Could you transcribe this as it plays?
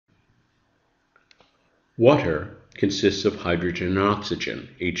Water consists of hydrogen and oxygen,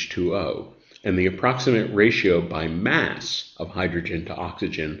 H2O, and the approximate ratio by mass of hydrogen to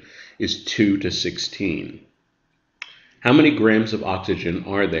oxygen is 2 to 16. How many grams of oxygen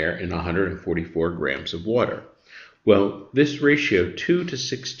are there in 144 grams of water? Well, this ratio 2 to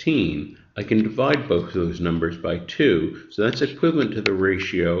 16, I can divide both of those numbers by 2, so that's equivalent to the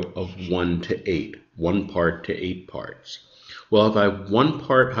ratio of 1 to 8, 1 part to 8 parts. Well, if I have 1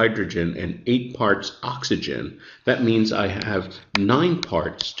 part hydrogen and 8 parts oxygen, that means I have 9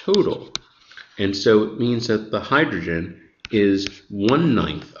 parts total. And so it means that the hydrogen is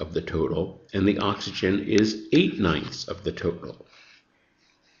 1/9 of the total, and the oxygen is 8/9 of the total.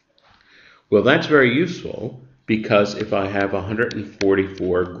 Well, that's very useful because if I have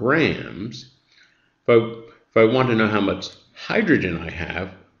 144 grams, if I want to know how much hydrogen I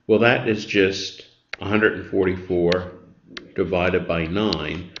have, well, that is just 144 divided by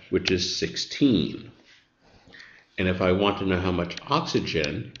 9, which is 16. And if I want to know how much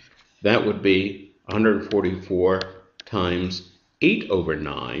oxygen, that would be 144 times 8 over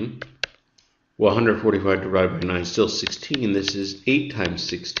 9. Well, 145 divided by 9 is still 16. This is 8 times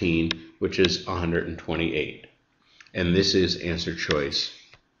 16, which is 128. And this is answer choice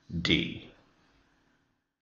D.